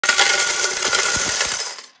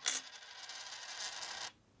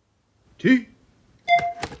T.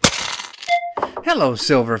 Hello,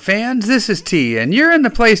 silver fans. This is T, and you're in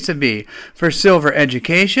the place to be for silver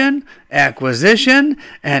education, acquisition,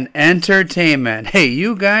 and entertainment. Hey,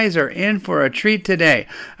 you guys are in for a treat today.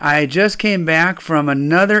 I just came back from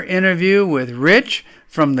another interview with Rich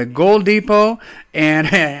from the Gold Depot, and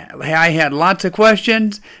I had lots of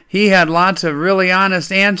questions. He had lots of really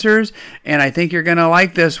honest answers, and I think you're going to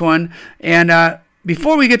like this one. And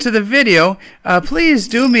before we get to the video, please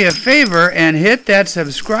do me a favor and hit that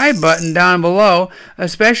subscribe button down below,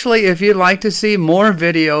 especially if you'd like to see more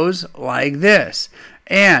videos like this.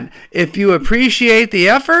 And if you appreciate the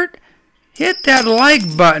effort, hit that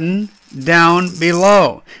like button down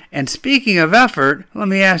below. And speaking of effort, let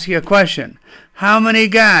me ask you a question. How many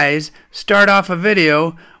guys start off a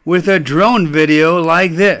video with a drone video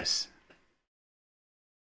like this?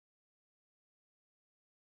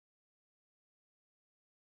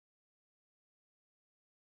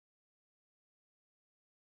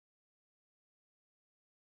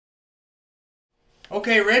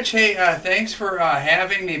 Okay, Rich, hey, thanks for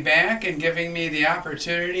having me back and giving me the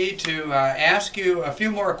opportunity to ask you a few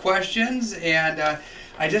more questions. And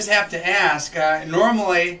I just have to ask,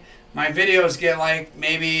 normally my videos get like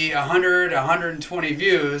maybe 100, 120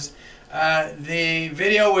 views. The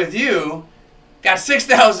video with you got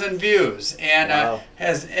 6,000 views. And wow.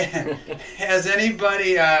 Has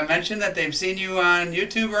anybody mentioned that they've seen you on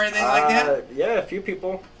YouTube or anything like that? Yeah, a few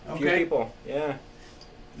people. Yeah.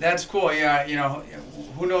 That's cool. Yeah, you know,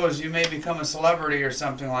 who knows? You may become a celebrity or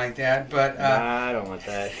something like that. But nah, I don't want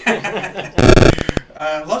that.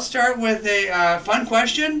 Let's start with a fun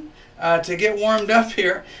question to get warmed up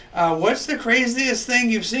here. What's the craziest thing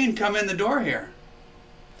you've seen come in the door here?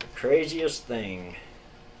 The craziest thing.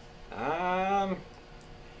 I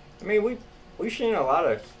mean, we've seen a lot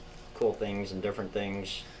of cool things and different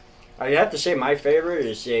things. I have to say, my favorite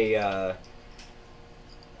is a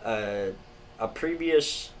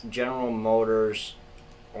previous General Motors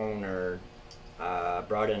owner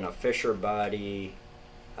brought in a Fisher body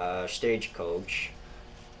stagecoach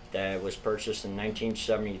that was purchased in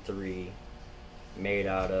 1973, made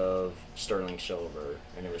out of sterling silver,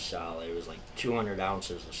 and it was solid. It was like 200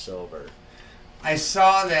 ounces of silver. I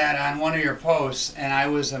saw that on one of your posts, and I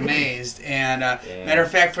was amazed. And yeah. Matter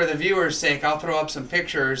of fact, for the viewers' sake, I'll throw up some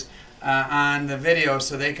pictures on the video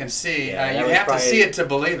so they can see. Yeah, you have to see it to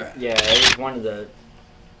believe it. Yeah, it was one of the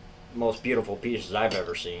most beautiful pieces I've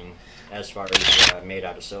ever seen, as far as made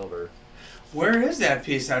out of silver. Where is that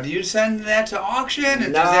piece now? Do you send that to auction,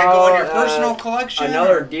 and does that go in your personal collection?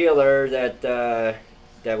 Another dealer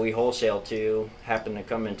that we wholesale to happened to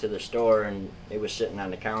come into the store, and it was sitting on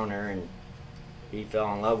the counter, and he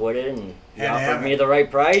fell in love with it, and he offered me the right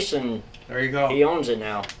price, and there you go. He owns it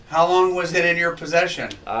now. How long was it in your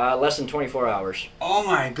possession? Less than 24 hours. Oh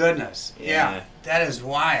my goodness. Yeah, that is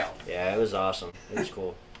wild. Yeah, it was awesome. It was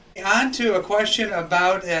cool. On to a question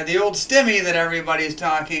about the old stimmy that everybody's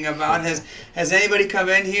talking about. Has anybody come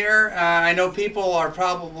in here? I know people are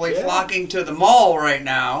probably flocking to the mall right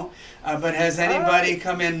now, but has anybody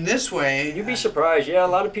come in this way? You'd be surprised. Yeah, a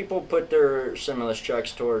lot of people put their stimulus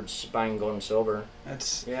checks towards buying gold and silver.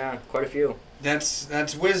 Yeah, quite a few.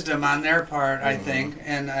 That's wisdom on their part, I think,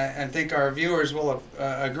 and I think our viewers will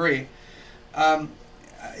agree.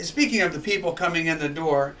 Speaking of the people coming in the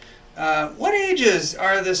door, what ages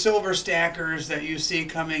are the silver stackers that you see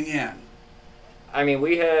coming in? I mean,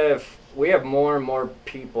 we have more and more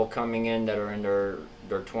people coming in that are in their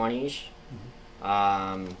 20s.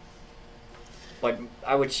 But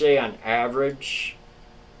I would say on average,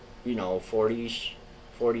 you know, 40s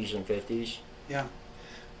and 50s. Yeah.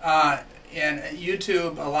 And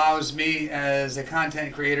YouTube allows me as a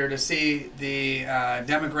content creator to see the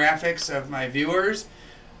demographics of my viewers.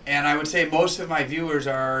 And I would say most of my viewers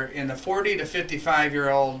are in the 40 to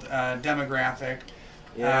 55-year-old demographic.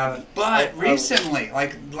 Yeah. But recently,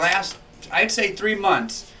 like last, I'd say 3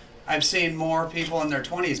 months, I've seen more people in their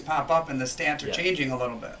 20s pop up, and the stats are changing a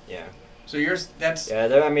little bit. Yeah. So that's...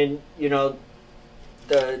 Yeah, I mean, you know,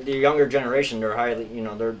 the younger generation, they're highly, you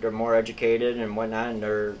know, they're more educated and whatnot, and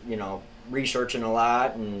they're, you know, researching a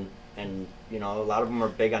lot, and you know, a lot of them are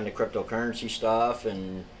big on the cryptocurrency stuff,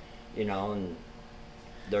 and you know, and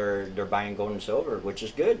they're buying gold and silver, which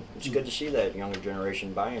is good. It's good to see that younger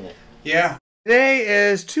generation buying it. Yeah. Today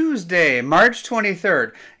is Tuesday, March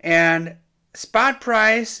 23rd, and spot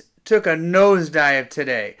price took a nosedive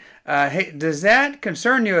today. Hey, does that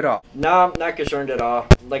concern you at all? No, I'm not concerned at all.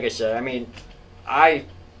 Like I said, I mean, I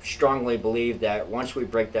strongly believe that once we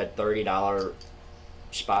break that $30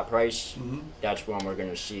 spot price, that's when we're going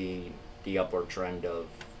to see the upward trend of,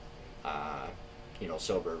 you know,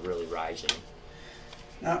 silver really rising.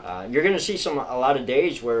 You're going to see a lot of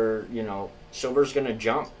days where silver's going to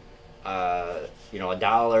jump. $1, $2,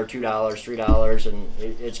 $3, and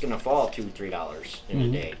it's going to fall $2-3 in a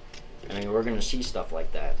day. I mean, we're going to see stuff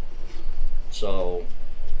like that. So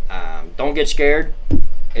don't get scared.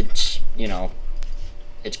 It's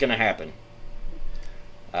it's going to happen.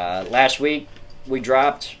 Last week we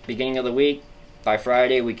dropped beginning of the week. By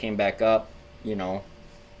Friday we came back up.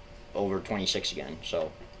 Over 26 again.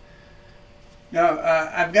 So. Now,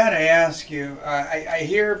 I've got to ask you, I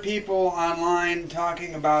hear people online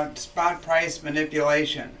talking about spot price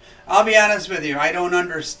manipulation. I'll be honest with you, I don't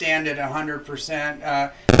understand it 100%.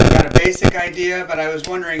 I've got a basic idea, but I was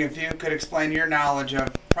wondering if you could explain your knowledge of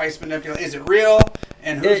price manipulation. Is it real?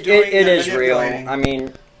 And who's doing it? It is manipulating? Real. I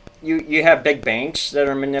mean, you have big banks that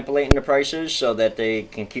are manipulating the prices so that they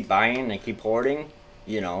can keep buying and keep hoarding,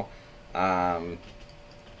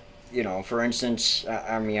 for instance,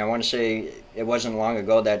 I mean, I want to say it wasn't long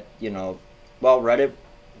ago that, Reddit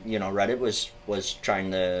was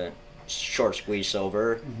trying to short squeeze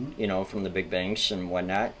silver, from the big banks and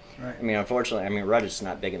whatnot. Right. I mean, unfortunately, Reddit's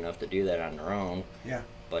not big enough to do that on their own. Yeah.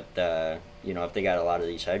 But, if they got a lot of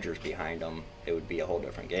these hedgers behind them, it would be a whole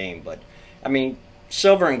different game. But, I mean,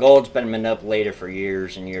 silver and gold's been manipulated for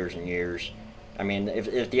years and years and years. I mean,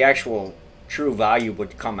 if the actual true value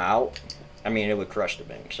would come out, I mean, it would crush the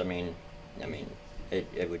banks. I mean,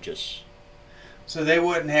 it would just. So they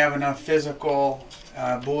wouldn't have enough physical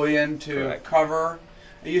bullion to Correct. cover.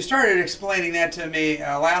 You started explaining that to me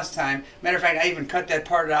last time. Matter of fact, I even cut that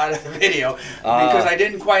part out of the video because I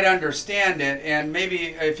didn't quite understand it. And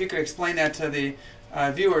maybe if you could explain that to the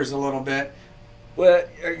viewers a little bit. Well,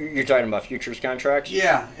 you're talking about futures contracts?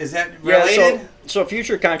 Yeah. Is that related? Yeah, so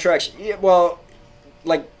future contracts,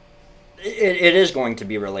 it is going to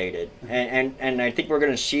be related, and I think we're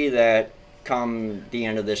going to see that come the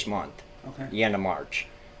end of this month, the end of March,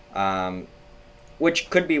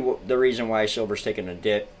 which could be the reason why silver's taking a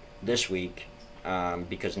dip this week,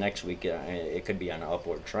 because next week it could be on an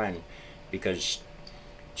upward trend,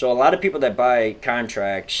 so a lot of people that buy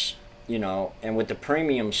contracts, and with the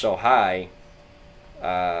premium so high,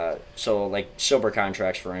 so like silver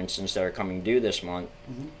contracts, for instance, that are coming due this month.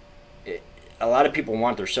 A lot of people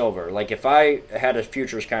want their silver. Like if I had a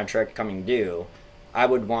futures contract coming due, I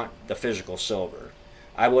would want the physical silver.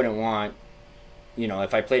 I wouldn't want,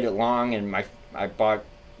 if I played it long and I bought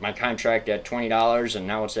my contract at $20 and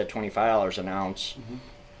now it's at $25 an ounce.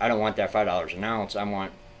 I don't want that $5 an ounce. I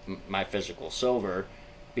want my physical silver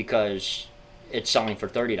because it's selling for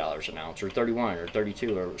 $30 an ounce or 31 or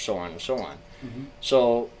 32 or so on and so on.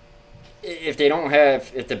 So if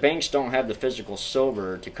the banks don't have the physical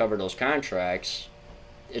silver to cover those contracts,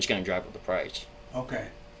 it's going to drive up the price. Okay,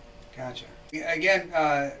 gotcha. Again,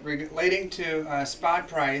 relating to spot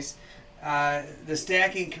price, the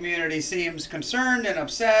stacking community seems concerned and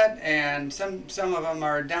upset, and some of them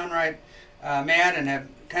are downright mad and have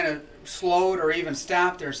kind of slowed or even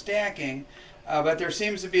stopped their stacking. But there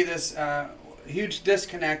seems to be this huge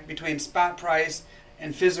disconnect between spot price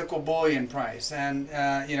and physical bullion price, and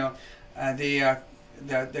the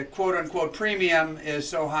quote-unquote premium is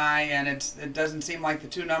so high, and it doesn't seem like the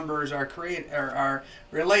two numbers are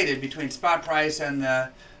related between spot price and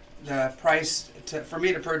the price for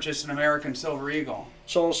me to purchase an American Silver Eagle.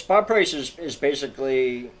 So spot price is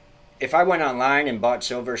basically, if I went online and bought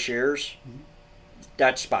silver shares,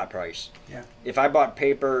 that's spot price. Yeah. If I bought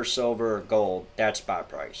paper, silver, or gold, that's spot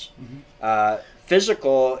price.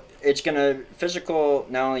 Physical,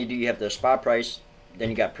 not only do you have the spot price, then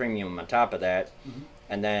you got premium on top of that,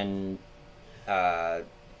 and then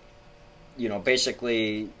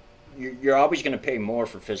basically you're always going to pay more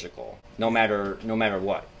for physical, no matter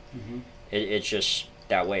what. It's just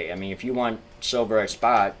that way. I mean, if you want silver at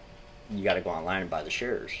spot, you got to go online and buy the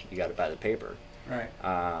shares. You got to buy the paper. Right.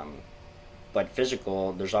 But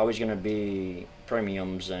physical, there's always going to be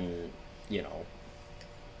premiums, and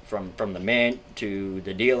from the mint to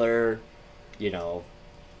the dealer,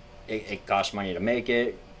 it costs money to make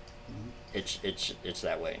it. It's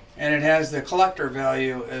that way. And it has the collector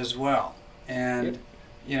value as well. And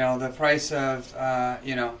the price of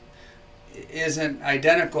isn't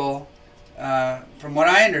identical from what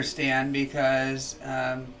I understand, because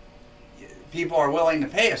people are willing to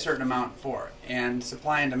pay a certain amount for it, and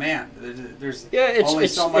supply and demand. There's only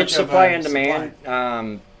so much it's supply and supply.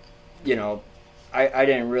 Demand. I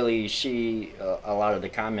didn't really see a lot of the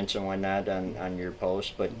comments and whatnot on your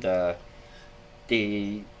post, but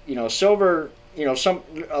silver,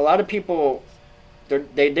 a lot of people,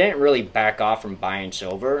 they didn't really back off from buying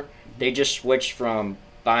silver. They just switched from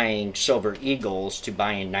buying silver eagles to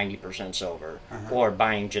buying 90% silver, or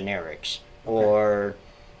buying generics, or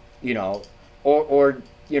you know, or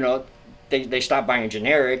you know, they stop buying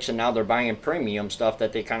generics and now they're buying premium stuff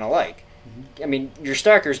that they kind of like. I mean, your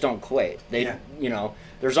stackers don't quit. They, you know,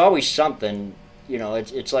 there's always something. You know,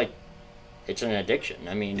 it's like it's an addiction.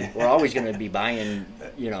 I mean, we're always going to be buying.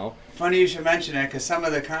 You know. Funny you should mention it, because some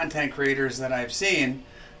of the content creators that I've seen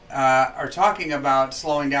are talking about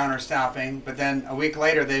slowing down or stopping, but then a week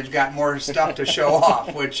later they've got more stuff to show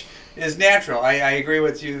off, which is natural. I agree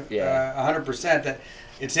with you 100% that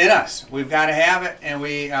it's in us. We've got to have it, and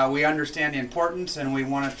we understand the importance, and we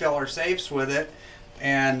want to fill our safes with it,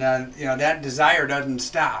 and you know, that desire doesn't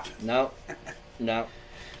stop. No, no.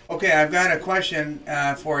 Okay, I've got a question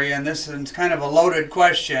for you, and this is kind of a loaded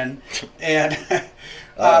question, and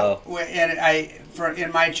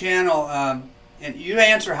in my channel, and you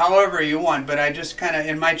answer however you want, but I just kind of,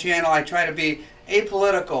 in my channel, I try to be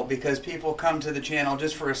apolitical, because people come to the channel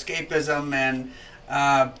just for escapism, and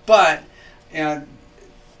but you know,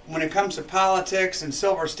 when it comes to politics and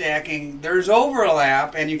silver stacking, there's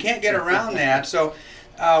overlap, and you can't get around that. So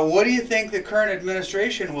what do you think the current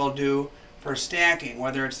administration will do for stacking,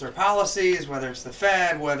 whether it's their policies, whether it's the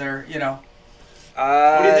Fed, whether, you know,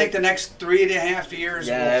 what do you think the next 3.5 years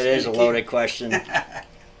will that is a loaded question.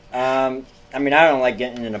 I mean, I don't like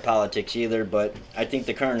getting into politics either, but I think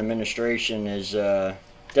the current administration is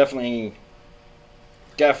definitely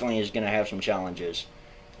is going to have some challenges.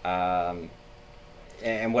 And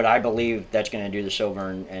what I believe that's going to do to silver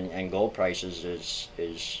and gold prices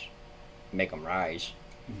is make them rise,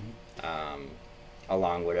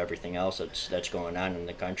 along with everything else that's going on in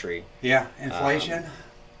the country. Yeah, inflation.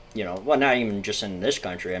 You know, well, not even just in this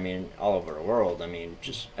country. I mean, all over the world. I mean,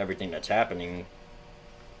 just everything that's happening.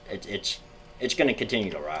 It's going to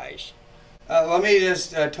continue to rise. Let me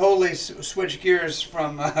just totally switch gears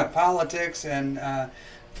from politics and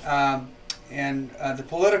the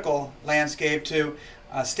political landscape to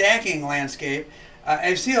stacking landscape.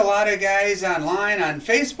 I see a lot of guys online on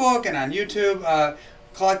Facebook and on YouTube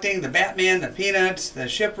collecting the Batman, the Peanuts, the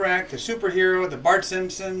Shipwreck, the Superhero, the Bart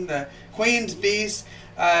Simpson, the Queen's Beast,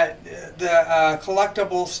 the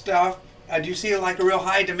collectible stuff. Do you see like a real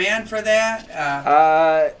high demand for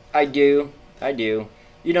that? I do.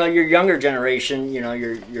 You know, your younger generation, you know,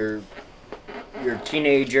 your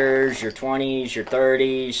teenagers, your 20s, your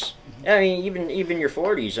 30s. I mean, even your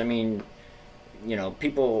 40s. I mean, you know,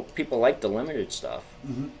 people like the limited stuff.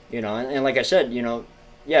 You know, and like I said, you know,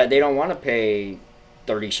 yeah, they don't want to pay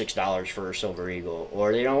 $36 for a Silver Eagle,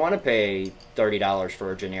 or they don't want to pay $30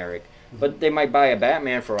 for a generic, but they might buy a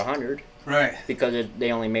Batman for $100, right? Because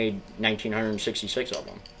they only made 1,966 of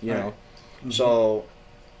them. You know, so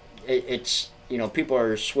it's, you know, people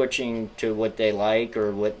are switching to what they like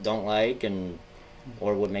or what don't like, and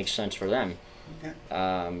or what makes sense for them.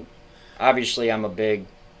 Okay. Obviously, I'm a big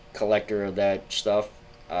collector of that stuff.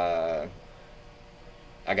 I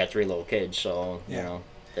got 3 little kids, so you know,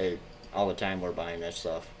 all the time we're buying that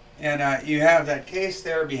stuff. And you have that case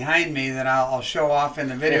there behind me that I'll show off in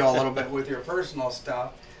the video a little bit with your personal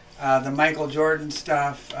stuff. The Michael Jordan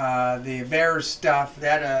stuff, the Bears stuff,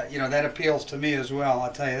 that you know, that appeals to me as well,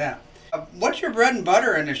 I'll tell you that. What's your bread and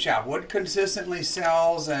butter in the shop? What consistently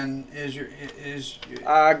sells, and is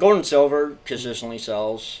gold and silver consistently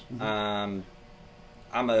sells. I'm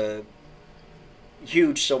a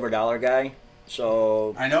huge silver dollar guy,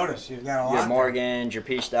 so I noticed you've got a lot. Your Morgans, your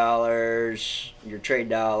peace dollars, your trade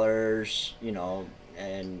dollars, you know,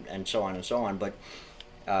 and so on and so on. But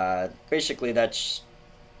basically, that's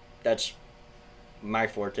my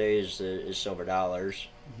forte is silver dollars.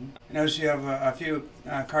 I notice you have a few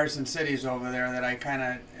Carson Cities over there that I kind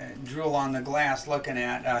of drool on the glass looking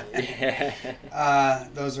at.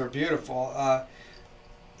 Those are beautiful.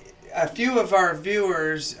 A few of our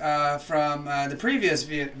viewers from the previous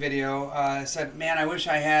video said, man, I wish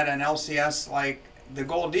I had an LCS like the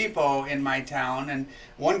Gold Depot in my town. And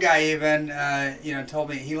one guy even you know, told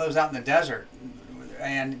me he lives out in the desert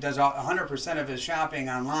and does 100% of his shopping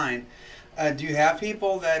online. Do you have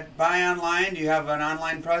people that buy online? Do you have an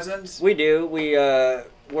online presence? We do. We're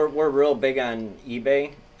real big on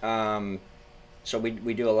eBay. So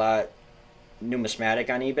we do a lot numismatic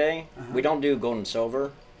on eBay. We don't do gold and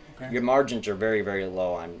silver. Okay. Your margins are very, very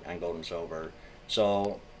low on gold and silver.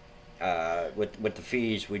 So with the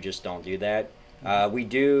fees, we just don't do that. We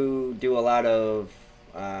do a lot of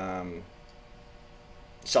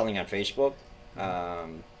selling on Facebook.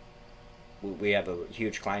 We have a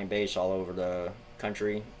huge client base all over the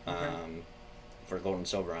country for gold and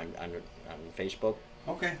silver on Facebook.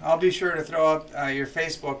 Okay, I'll be sure to throw up your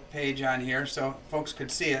Facebook page on here so folks could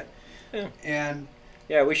see it. Yeah. And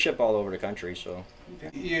yeah, we ship all over the country. So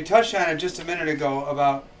you touched on it just a minute ago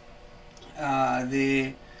about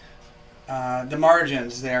the the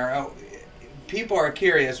margins there. People are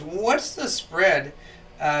curious. What's the spread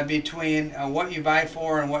between what you buy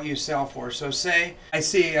for and what you sell for? So say I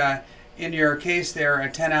see in your case there a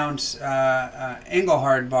 10-ounce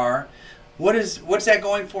Engelhard bar. What's that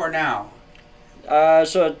going for now?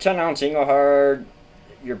 So a 10-ounce Engelhard,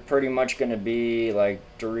 you're pretty much going to be like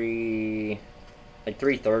 330.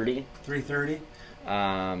 330.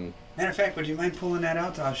 Matter of fact, would you mind pulling that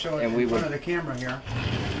out? I'll show it in front of the camera here.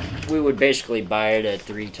 We would basically buy it at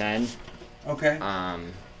 310. Okay.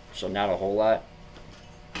 So not a whole lot.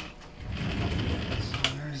 So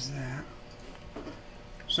there's that.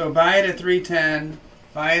 So buy it at 310,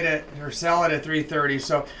 buy it at or sell it at 330.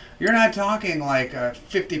 So you're not talking like a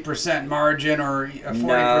 50% margin or a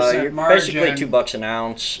 40% margin. Basically $2 an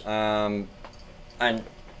ounce. And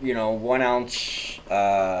you know, 1 ounce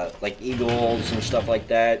like Eagles and stuff like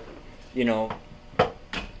that. You know,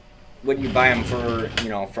 what you buy them for, you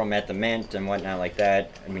know, from at the mint and whatnot like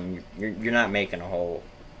that. I mean, you're not making a whole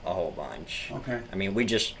bunch. Okay. I mean,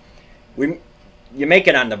 you make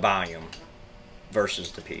it on the volume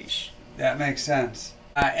versus the piece. That makes sense.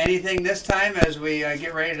 Anything this time as we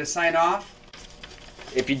get ready to sign off?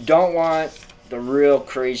 If you don't want the real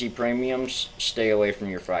crazy premiums, stay away from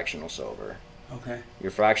your fractional silver. Okay.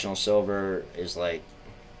 Your fractional silver is like,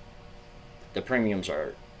 the premiums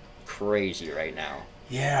are crazy right now.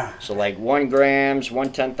 Yeah. So like 1 grams,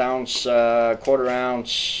 1/10 ounce, 1/4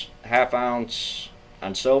 ounce, ½ ounce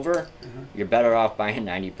on silver, you're better off buying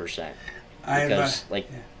 90%. Because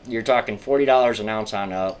you're talking $40 an ounce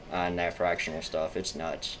on up on that fractional stuff. It's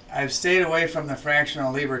nuts. I've stayed away from the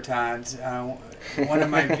fractional Libertads. One of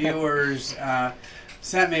my viewers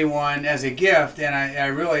sent me one as a gift, and I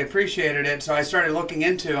really appreciated it. So I started looking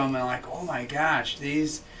into them, and like, oh my gosh,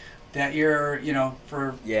 these that you're, you know,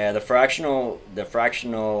 for the fractional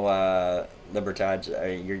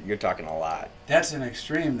Libertads, you're talking a lot. That's an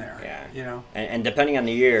extreme there. Yeah. You know. And depending on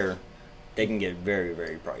the year, they can get very,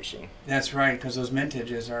 very pricey. That's right, because those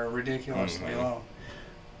mintages are ridiculously low.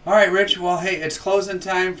 All right, Rich. Well, hey, it's closing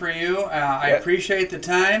time for you. I appreciate the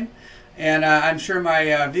time, and I'm sure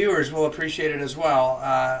my viewers will appreciate it as well.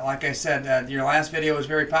 Like I said, your last video was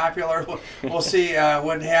very popular. We'll see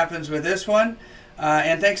what happens with this one.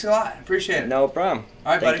 And thanks a lot. Appreciate it. No problem.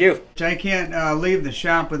 All right, Thank buddy. you. I can't leave the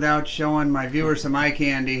shop without showing my viewers some eye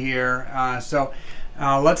candy here. So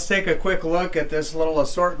let's take a quick look at this little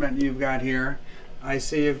assortment you've got here. I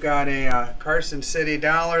see you've got a Carson City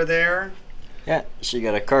dollar there. Yeah, so you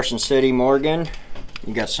got a Carson City Morgan.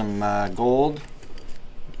 You got some gold.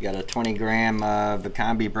 You got a 20-gram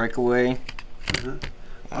Vicambi Breakaway.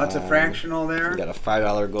 Lots of fractional there. You got a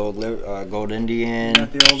 $5 gold Indian. You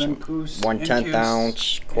got the old Incus. 1/10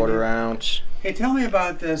 ounce, 1/4 ounce. Hey, tell me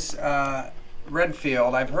about this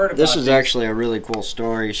Redfield. I've heard about this. Is actually a really cool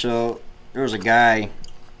story. So there was a guy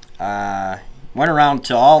went around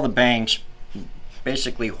to all the banks,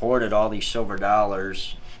 basically hoarded all these silver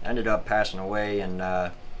dollars, ended up passing away, and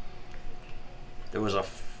there was a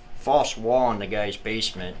false wall in the guy's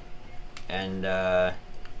basement, and the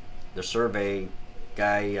survey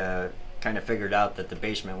guy kind of figured out that the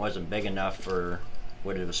basement wasn't big enough for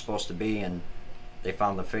what it was supposed to be, and they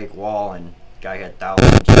found the fake wall, and the guy had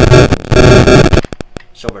thousands of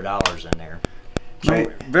silver dollars in there. So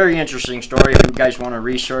very interesting story. If you guys want to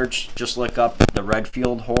research, just look up the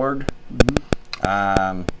Redfield hoard.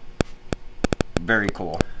 Very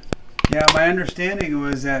cool. Yeah, my understanding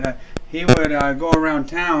was that he would go around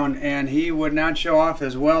town and he would not show off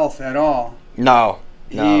his wealth at all. No,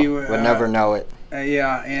 he would never know it.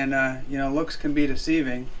 Yeah, and you know, looks can be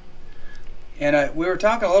deceiving. And we were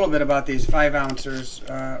talking a little bit about these 5-ouncers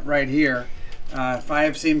right here.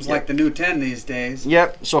 5 seems like the new 10 these days.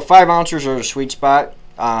 Yep. So 5-ouncers are the sweet spot.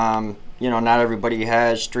 You know, not everybody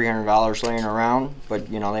has $300 laying around, but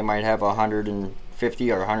you know, they might have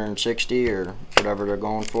 150 or 160 or whatever they're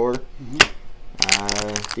going for.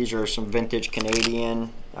 These are some vintage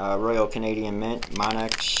Canadian, Royal Canadian Mint,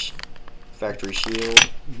 Monex, factory sealed.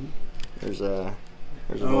 There's a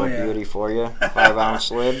little beauty for you,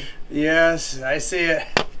 5-ounce lid. Yes, I see it,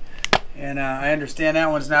 and I understand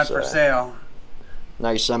that one's not for sale.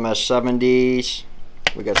 Nice MS70s.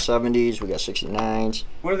 We got 70s. We got 69s.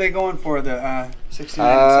 What are they going for? The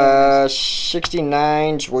 69s.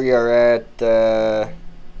 69s. We are at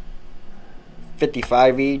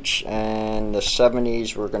 55 each, and the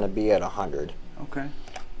 70s we're going to be at 100. Okay.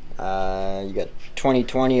 You got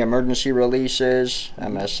 2020 emergency releases,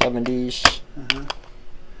 MS70s.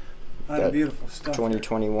 A lot of beautiful stuff.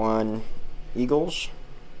 2021 Eagles.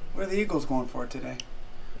 What are the Eagles going for today?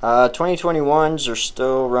 2021s are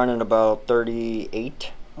still running about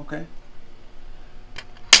 38. Okay.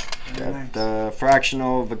 Nice. Got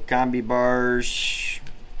fractional Vicambi bars.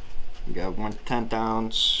 You got 1/10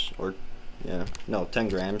 ounce, or 10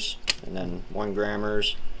 grams, and then 1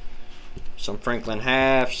 grammers. Some Franklin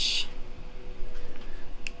halves.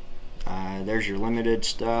 There's your limited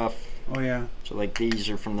stuff. Oh yeah. So like these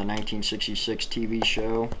are from the 1966 TV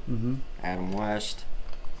show. Adam West.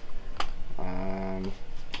 All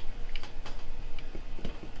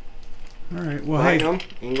right. Well, Platinum,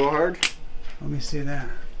 Engelhard. Let me see that.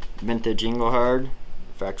 Vintage Engelhard,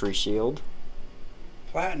 factory sealed.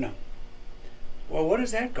 Platinum. Well, what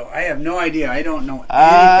does that go? I have no idea. I don't know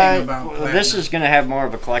anything about platinum. This is going to have more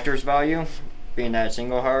of a collector's value, being that it's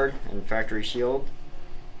Engelhard and factory sealed.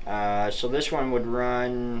 So this one would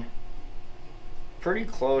run pretty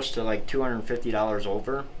close to like $250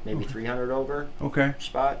 over, maybe $300 over. Okay.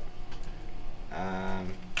 Spot. I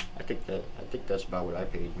think that's about what I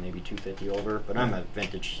paid, maybe $250 over. But I'm a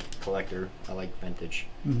vintage collector. I like vintage.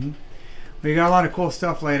 Well, you got a lot of cool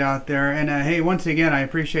stuff laid out there. And hey, once again, I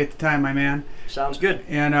appreciate the time, my man. Sounds good.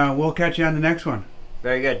 And we'll catch you on the next one.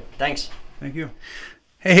 Very good. Thanks. Thank you.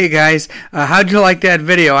 Hey guys, how'd you like that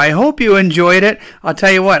video? I hope you enjoyed it. I'll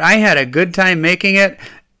tell you what, I had a good time making it.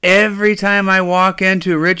 Every time I walk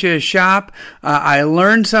into Rich's shop, I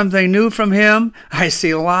learn something new from him. I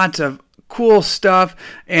see lots of cool stuff,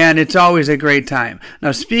 and it's always a great time.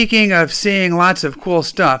 Now, speaking of seeing lots of cool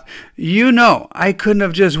stuff, you know I couldn't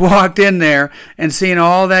have just walked in there and seen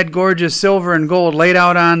all that gorgeous silver and gold laid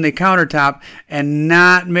out on the countertop and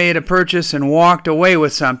not made a purchase and walked away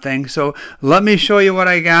with something. So let me show you what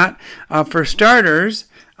I got. For starters,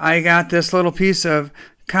 I got this little piece of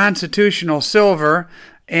constitutional silver,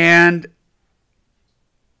 and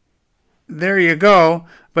there you go.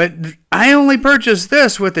 But I only purchased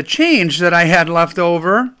this with the change that I had left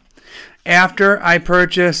over after I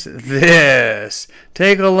purchased this.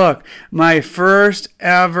 Take a look. My first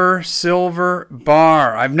ever silver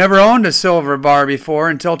bar. I've never owned a silver bar before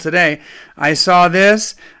until today. I saw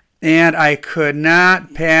this and I could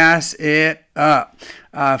not pass it up.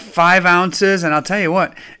 5 ounces, and I'll tell you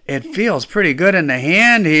what, it feels pretty good in the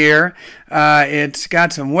hand here. It's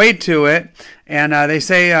got some weight to it, and they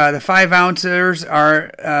say the 5 ounces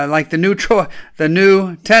are like the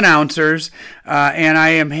new 10 ounces, and I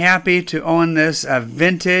am happy to own this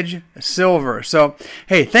vintage silver. So,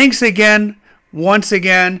 hey, thanks again, once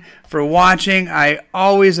again, for watching. I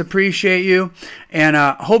always appreciate you, and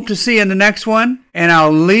hope to see you in the next one. And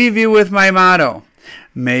I'll leave you with my motto.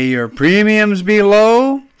 May your premiums be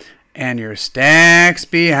low and your stacks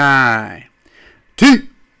be high. T